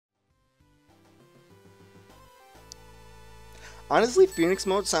Honestly, Phoenix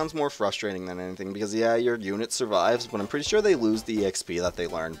mode sounds more frustrating than anything because, yeah, your unit survives, but I'm pretty sure they lose the EXP that they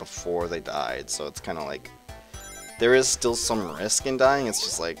learned before they died, so it's kind of like... There is still some risk in dying, it's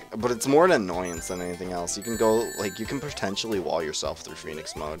just like... But it's more an annoyance than anything else. You can go, like, you can potentially wall yourself through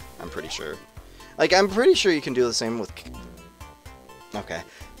Phoenix mode, I'm pretty sure. Like, I'm pretty sure you can do the same with... Okay.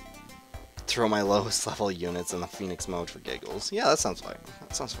 Throw my lowest level units in the Phoenix mode for giggles. Yeah, that sounds fine.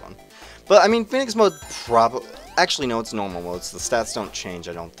 That sounds fun. But, I mean, Phoenix mode probably... Actually, no, it's normal mode, so the stats don't change,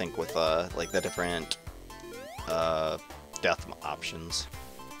 I don't think, with, like, the different, death options.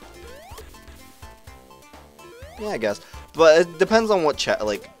 Yeah, I guess. But it depends on what,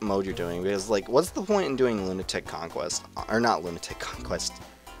 like, mode you're doing, because, like, what's the point in doing Lunatic Conquest? Or not Lunatic Conquest.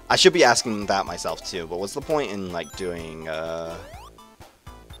 I should be asking that myself, too, but what's the point in, like, doing,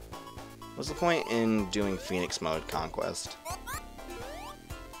 what's the point in doing Phoenix mode Conquest?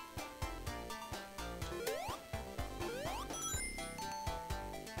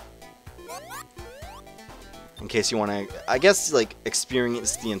 In case you want to, I guess, like,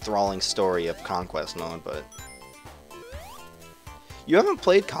 experience the enthralling story of Conquest mode, but... You haven't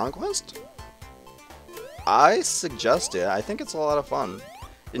played Conquest? I suggest it. I think it's a lot of fun.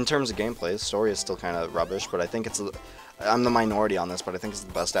 In terms of gameplay, the story is still kind of rubbish, but I think it's... I'm the minority on this, but I think it's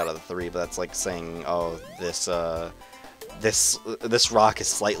the best out of the three, but that's like saying, oh, this rock is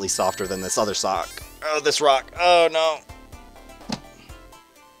slightly softer than this other rock. Oh, this rock. Oh, no.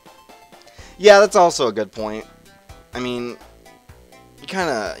 Yeah, that's also a good point. I mean, you kind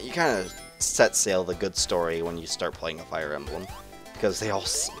of set sail the good story when you start playing a Fire Emblem, because they all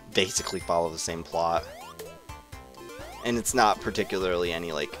basically follow the same plot, and it's not particularly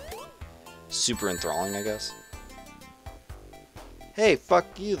any like super enthralling, I guess. Hey, fuck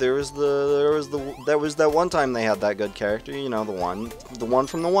you! There was that one time they had that good character, you know, the one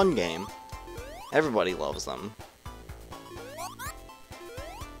from the one game. Everybody loves them.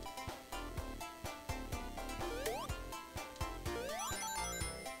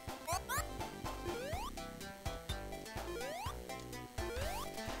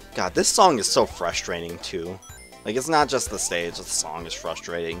 God, this song is so frustrating, too. Like, it's not just the stage, the song is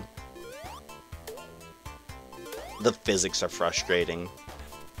frustrating. The physics are frustrating.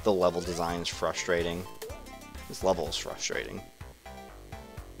 The level design is frustrating. This level is frustrating.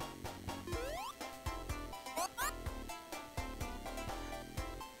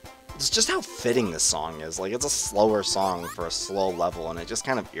 It's just how fitting this song is. Like, it's a slower song for a slow level, and it just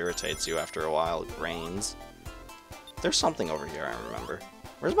kind of irritates you after a while. It rains. There's something over here, I remember.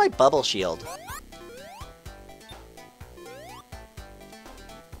 Where's my bubble shield?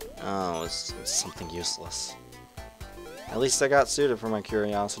 Oh, it's something useless. At least I got suited for my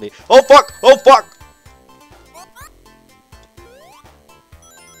curiosity. Oh fuck! Oh fuck!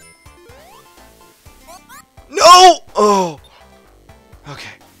 No! Oh!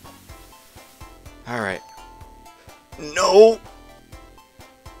 Okay. Alright. No!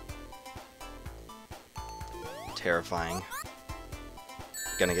 Terrifying.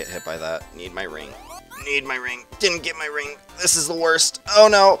 Gonna get hit by that. Need my ring. Need my ring. Didn't get my ring. This is the worst. Oh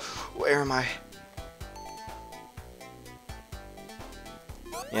no! Where am I?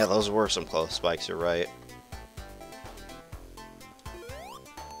 Yeah, those were some close spikes, you're right.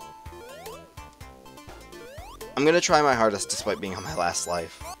 I'm gonna try my hardest despite being on my last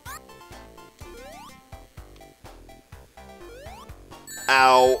life.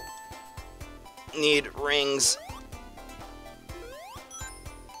 Ow. Need rings.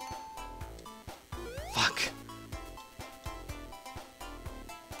 Fuck.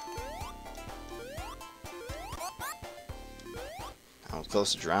 I was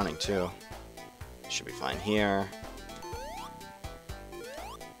close to drowning too. Should be fine here.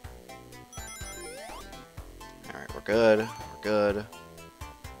 Alright, we're good. We're good.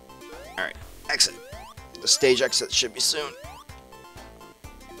 Alright, exit. The stage exit should be soon.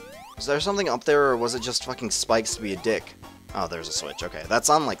 Is there something up there, or was it just fucking spikes to be a dick? Oh, there's a switch. Okay, that's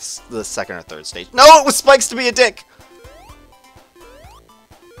on, like, the second or third stage. No, it was spikes to be a dick!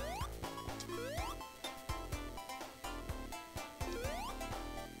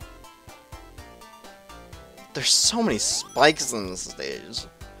 There's so many spikes in this stage.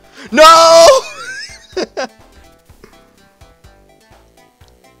 No!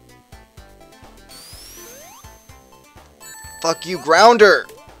 Fuck you, Grounder!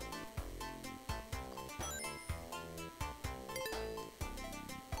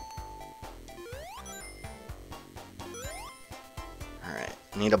 Alright,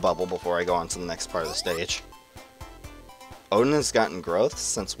 need a bubble before I go on to the next part of the stage. Odin has gotten growth?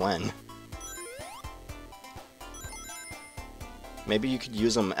 Since when? Maybe you could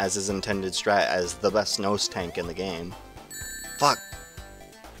use him as his intended strat as the best nose tank in the game. Fuck.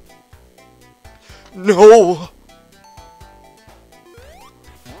 No!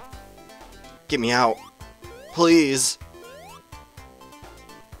 Get me out. Please.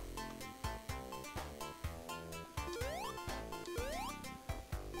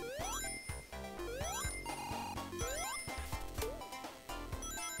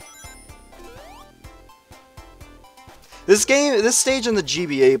 This stage in the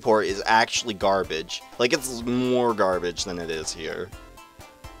GBA port is actually garbage. Like, it's more garbage than it is here.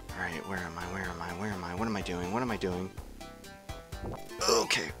 Alright, where am I? Where am I? Where am I? What am I doing? What am I doing?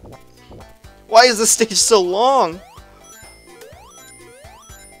 Okay. Why is this stage so long?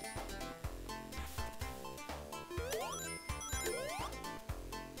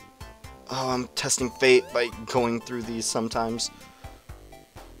 Oh, I'm testing fate by going through these sometimes.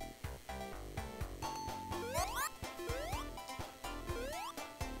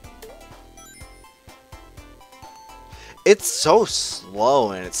 It's so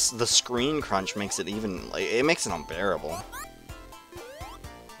slow, and the screen crunch makes it even, like, it makes it unbearable.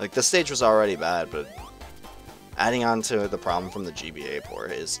 Like, the stage was already bad, but adding on to the problem from the GBA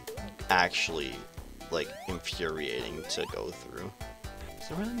port is actually, like, infuriating to go through. Is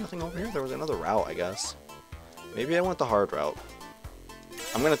there really nothing over here? There was another route, I guess. Maybe I went the hard route.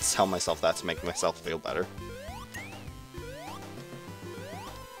 I'm gonna tell myself that to make myself feel better.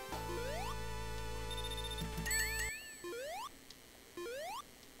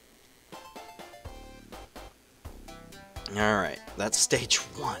 Alright, that's stage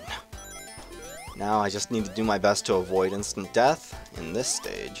 1. Now I just need to do my best to avoid instant death in this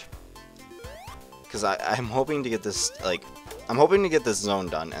stage. Because I'm hoping to get this, like, I'm hoping to get this zone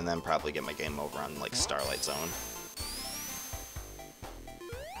done and then probably get my game over on, like, Starlight Zone.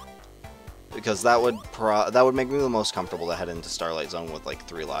 Because that would make me the most comfortable to head into Starlight Zone with, like,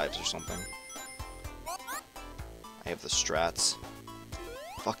 3 lives or something. I have the strats.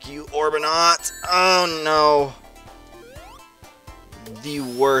 Fuck you, Orbinaut! Oh, no! The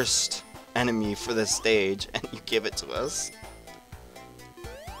worst enemy for this stage, and you give it to us.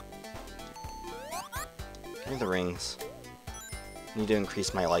 Give me the rings. I need to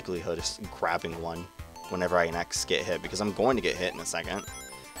increase my likelihood of grabbing one whenever I next get hit, because I'm going to get hit in a second.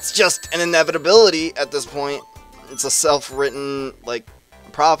 It's just an inevitability at this point. It's a self-written, like,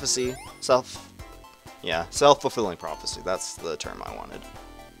 prophecy. Self-fulfilling prophecy. That's the term I wanted.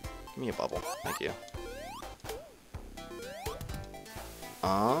 Give me a bubble. Thank you.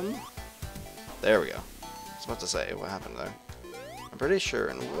 There we go. I was about to say, what happened there? I'm pretty sure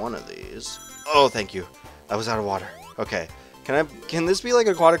in one of these... Oh, thank you. I was out of water. Okay. Can this be like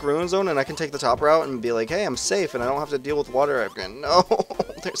Aquatic Ruin Zone and I can take the top route and be like, hey, I'm safe and I don't have to deal with water again? No!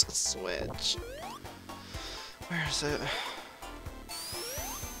 There's a switch. Where is it?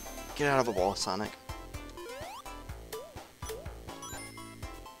 Get out of a ball, Sonic.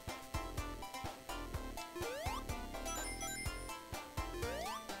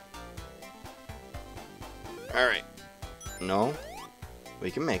 Alright. No.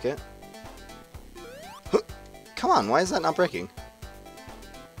 We can make it. Come on, why is that not breaking?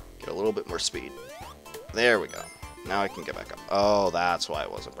 Get a little bit more speed. There we go. Now I can get back up. Oh, that's why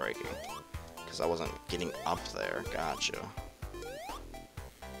it wasn't breaking. Because I wasn't getting up there. Gotcha.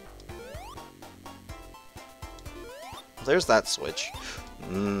 There's that switch.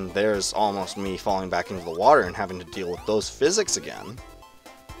 There's almost me falling back into the water and having to deal with those physics again.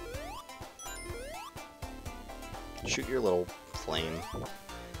 Shoot your little flame.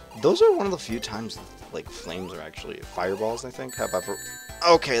 Those are one of the few times that, like, flames are actually fireballs, I think, have ever...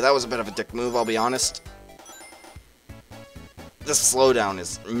 Okay, that was a bit of a dick move, I'll be honest. This slowdown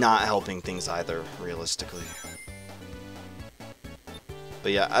is not helping things either, realistically.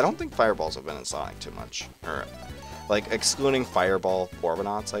 But yeah, I don't think fireballs have been in Sonic too much. Or, like, excluding fireball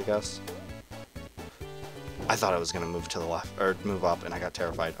Orbinauts, I guess. I thought I was gonna move to the left, or move up, and I got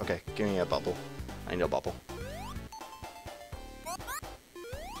terrified. Okay, give me a bubble. I need a bubble.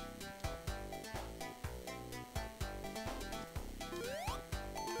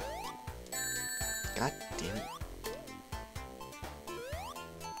 God damn it.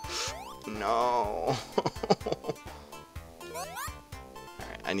 No.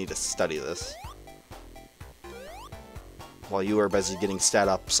 Alright, I need to study this. While you were busy getting stat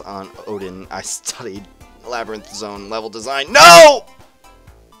ups on Odin, I studied Labyrinth Zone level design. No!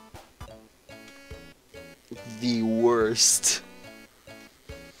 The worst.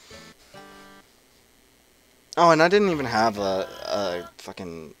 Oh, and I didn't even have a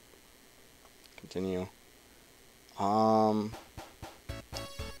fucking... Continue. We'll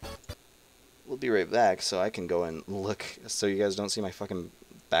be right back so I can go and look, so you guys don't see my fucking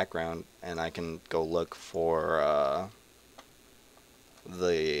background, and I can go look for,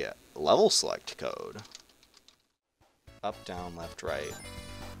 the level select code. Up, down, left, right.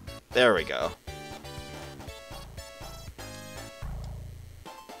 There we go.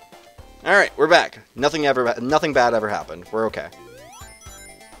 Alright, we're back. Nothing bad ever happened. We're okay.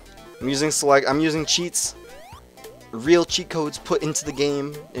 I'm using cheats. Real cheat codes put into the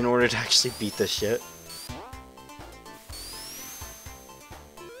game in order to actually beat this shit.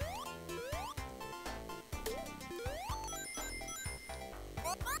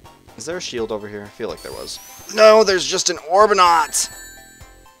 Is there a shield over here? I feel like there was. No, there's just an Orbinaut!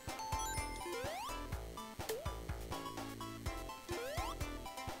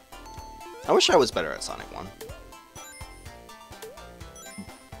 I wish I was better at Sonic 1.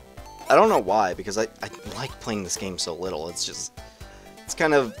 I don't know why, because I like playing this game so little. It's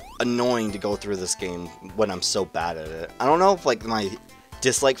kind of annoying to go through this game when I'm so bad at it. I don't know if like my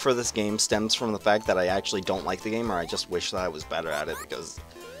dislike for this game stems from the fact that I actually don't like the game, or I just wish that I was better at it, because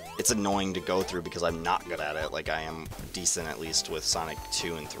it's annoying to go through because I'm not good at it. Like, I am decent at least with Sonic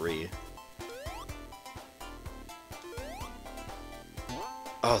 2 and 3.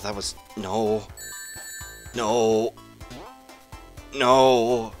 Oh, that was... No. No.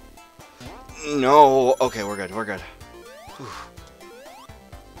 No. No. Okay, we're good. We're good. Whew.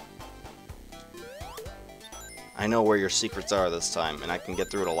 I know where your secrets are this time, and I can get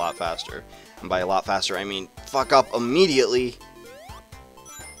through it a lot faster. And by a lot faster, I mean fuck up immediately.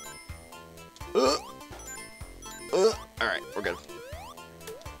 Alright, we're good.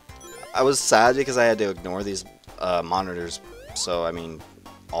 I was sad because I had to ignore these monitors, so I mean,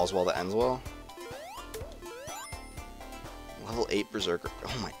 all's well that ends well. Level 8 Berserker.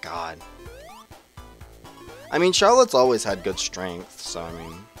 Oh my god. I mean, Charlotte's always had good strength, so I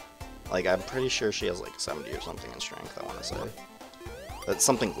mean, like, I'm pretty sure she has like 70 or something in strength, I want to say. That's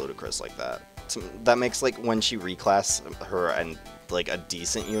something ludicrous like that. That makes, like, when she reclass her and, like, a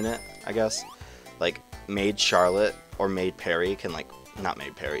decent unit, I guess. Like, Maid Charlotte or Maid Perry can, like, not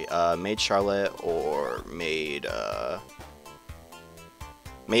Maid Perry, Maid Charlotte or Maid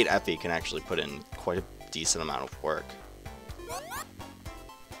Effie can actually put in quite a decent amount of work.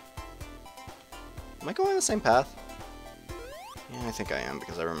 Am I going the same path? Yeah, I think I am,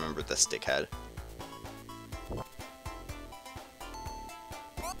 because I remembered the stick head.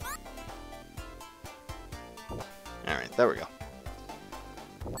 Alright, there we go.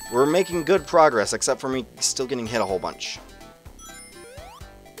 We're making good progress, except for me still getting hit a whole bunch.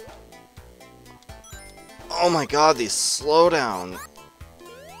 Oh my god, these slow down.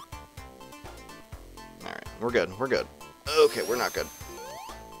 Alright, we're good, we're good. Okay, we're not good.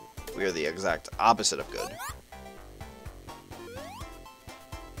 We are the exact opposite of good.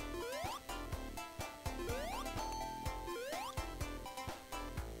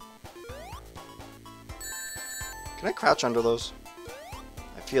 Can I crouch under those?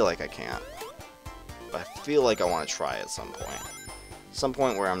 I feel like I can't. But I feel like I want to try at some point. Some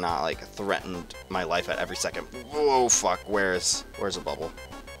point where I'm not, like, threatened my life at every second. Whoa, fuck, where's a bubble?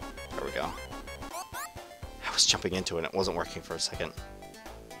 There we go. I was jumping into it and it wasn't working for a second.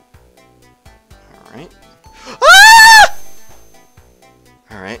 Alright. Ah!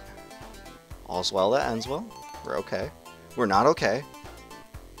 Alright. All's well that ends well. We're okay. We're not okay.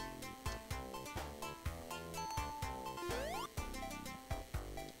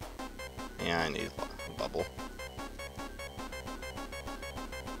 Yeah, I need a bubble.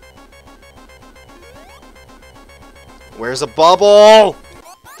 Where's a bubble?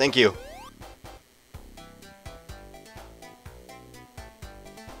 Thank you.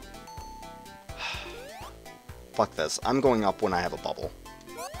 Fuck this. I'm going up when I have a bubble.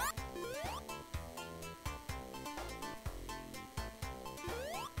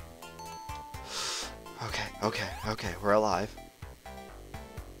 Okay, we're alive.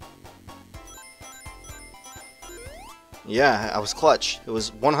 Yeah, I was clutch. It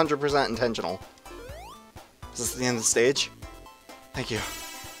was 100% intentional. Is this the end of the stage? Thank you.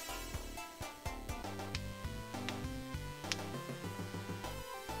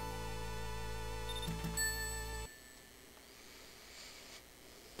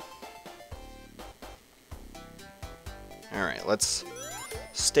 Alright, let's...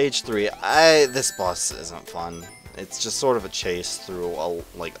 Stage 3. This boss isn't fun. It's just sort of a chase through a,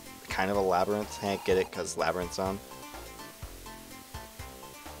 like, kind of a labyrinth. I get it, because labyrinth zone.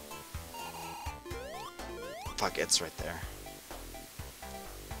 Fuck, it's right there.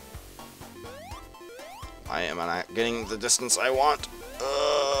 Why am I not getting the distance I want?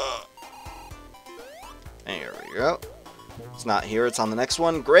 There we go. It's not here, it's on the next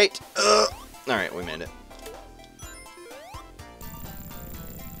one. Great! Alright, we made it.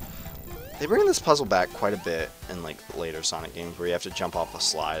 They bring this puzzle back quite a bit in like later Sonic games where you have to jump off a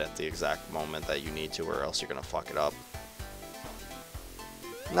slide at the exact moment that you need to, or else you're gonna fuck it up.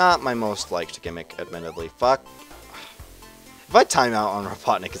 Not my most liked gimmick, admittedly. Fuck. If I time out on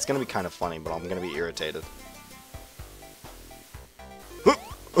Robotnik, it's gonna be kind of funny, but I'm gonna be irritated.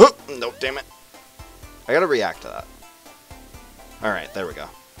 No, damn it. I gotta react to that. Alright, there we go.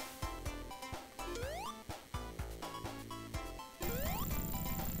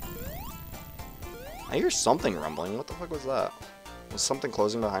 I hear something rumbling. What the fuck was that? Was something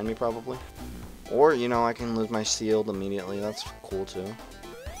closing behind me, probably? Or, you know, I can lose my shield immediately. That's cool, too.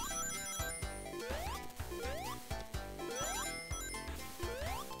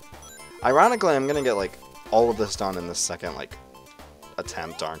 Ironically, I'm gonna get, like, all of this done in this second, like,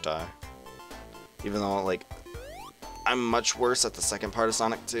 attempt, aren't I? Even though, like, I'm much worse at the second part of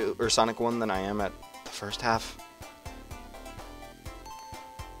Sonic 2, or Sonic 1 than I am at the first half.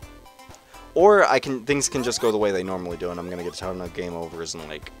 Or things can just go the way they normally do, and I'm gonna get a ton of game overs and,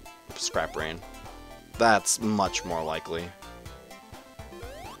 like, scrap brain. That's much more likely.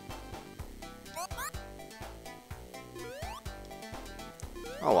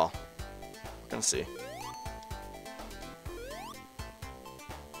 Oh well. We're gonna see.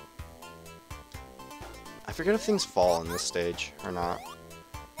 I forget if things fall in this stage or not.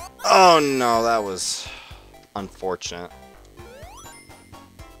 Oh no, that was unfortunate.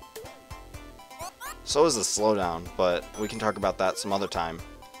 So is the slowdown, but we can talk about that some other time.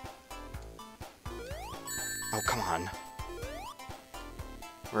 Oh, come on.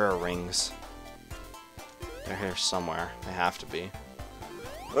 Where are rings? They're here somewhere. They have to be.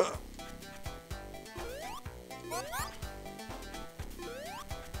 Ugh.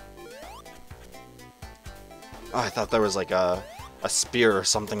 Oh, I thought there was like a spear or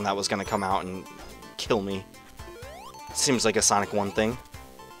something that was gonna come out and kill me. Seems like a Sonic 1 thing.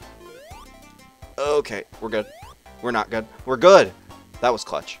 Okay, we're good. We're not good. We're good! That was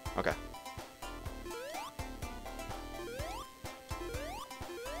clutch. Okay.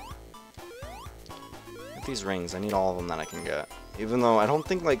 Get these rings. I need all of them that I can get. Even though I don't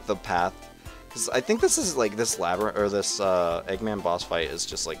think like the path... Because I think this is like this labyrinth, or this Eggman boss fight is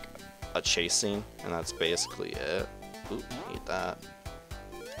just like a chase scene, and that's basically it. Ooh, need that.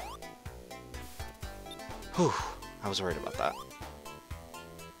 Whew, I was worried about that.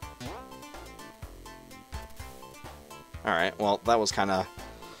 Alright, well, that was kind of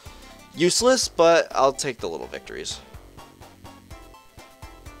useless, but I'll take the little victories.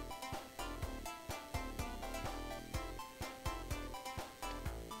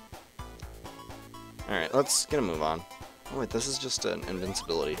 Alright, let's get a move on. Oh wait, this is just an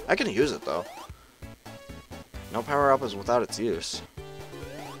invincibility. I can use it, though. No power-up is without its use.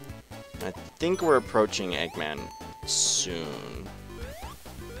 I think we're approaching Eggman soon.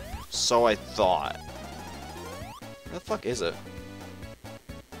 So I thought. Where the fuck is it?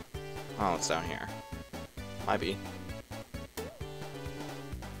 Oh, it's down here. Might be.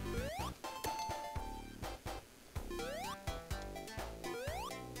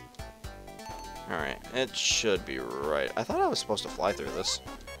 Alright, it should be right. I thought I was supposed to fly through this.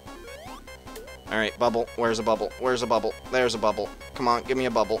 Alright, bubble. Where's a bubble? Where's a bubble? There's a bubble. Come on, give me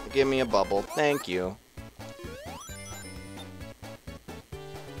a bubble. Give me a bubble. Thank you.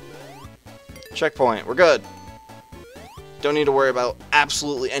 Checkpoint. We're good. Don't need to worry about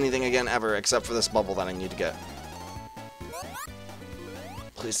absolutely anything again ever, except for this bubble that I need to get.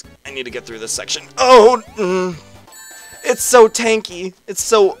 Please, I need to get through this section. Oh! It's so tanky. It's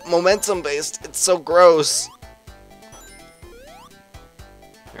so momentum-based. It's so gross.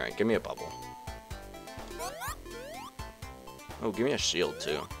 Alright, give me a bubble. Oh, give me a shield,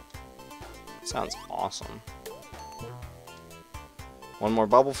 too. Sounds awesome. One more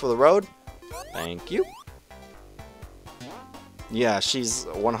bubble for the road. Thank you. Yeah, she's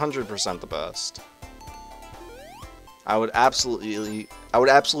 100% the best. I would absolutely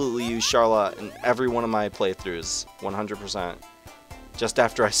use Charlotte in every one of my playthroughs, 100%. Just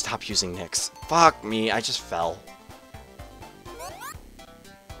after I stop using Nyx. Fuck me, I just fell.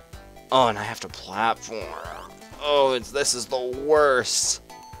 Oh, and I have to platform. Oh, this is the worst.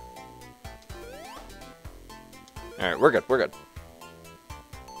 Alright, we're good, we're good.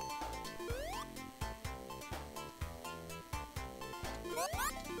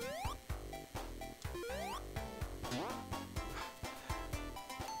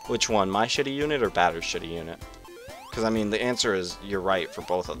 Which one, my shitty unit or Batter's shitty unit? Because, I mean, the answer is you're right for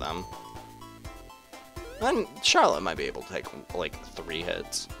both of them. And Charlotte might be able to take, like, 3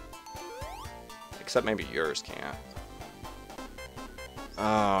 hits. Except maybe yours can't.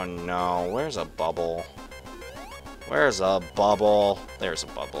 Oh, no. Where's a bubble? Where's a bubble? There's a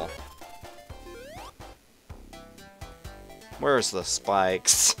bubble. Where's the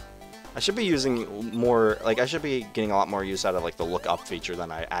spikes? I should be using more, like, I should be getting a lot more use out of, like, the look up feature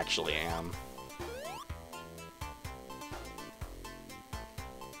than I actually am.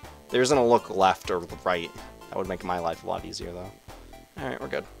 There isn't a look left or right. That would make my life a lot easier, though. Alright, we're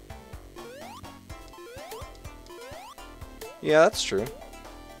good. Yeah, that's true.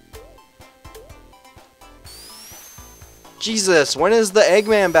 Jesus, when is the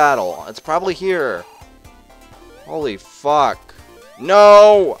Eggman battle? It's probably here. Holy fuck.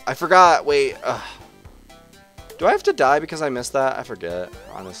 No! I forgot. Wait. Ugh. Do I have to die because I missed that? I forget,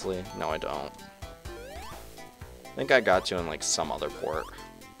 honestly. No, I don't. I think I got to in, like, some other port.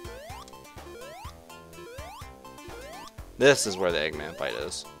 This is where the Eggman fight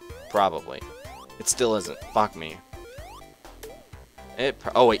is. Probably. It still isn't. Fuck me.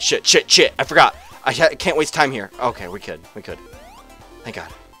 Oh, wait. Shit. I forgot. I can't waste time here. Okay, we could. Thank God.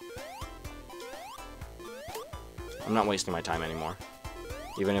 I'm not wasting my time anymore.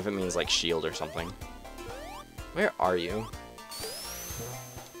 Even if it means, like, shield or something. Where are you?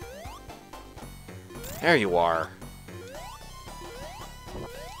 There you are.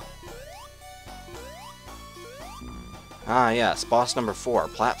 Ah, yes. Boss number 4.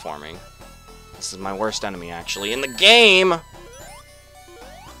 Platforming. This is my worst enemy, actually, in the game!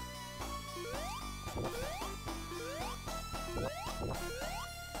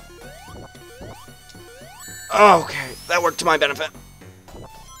 Okay, that worked to my benefit.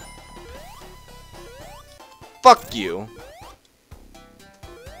 Fuck you.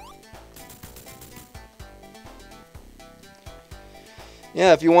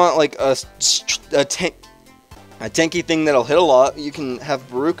 Yeah, if you want like a tanky thing that'll hit a lot, you can have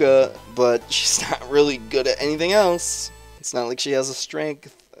Baruka, but she's not really good at anything else. It's not like she has a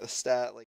strength stat like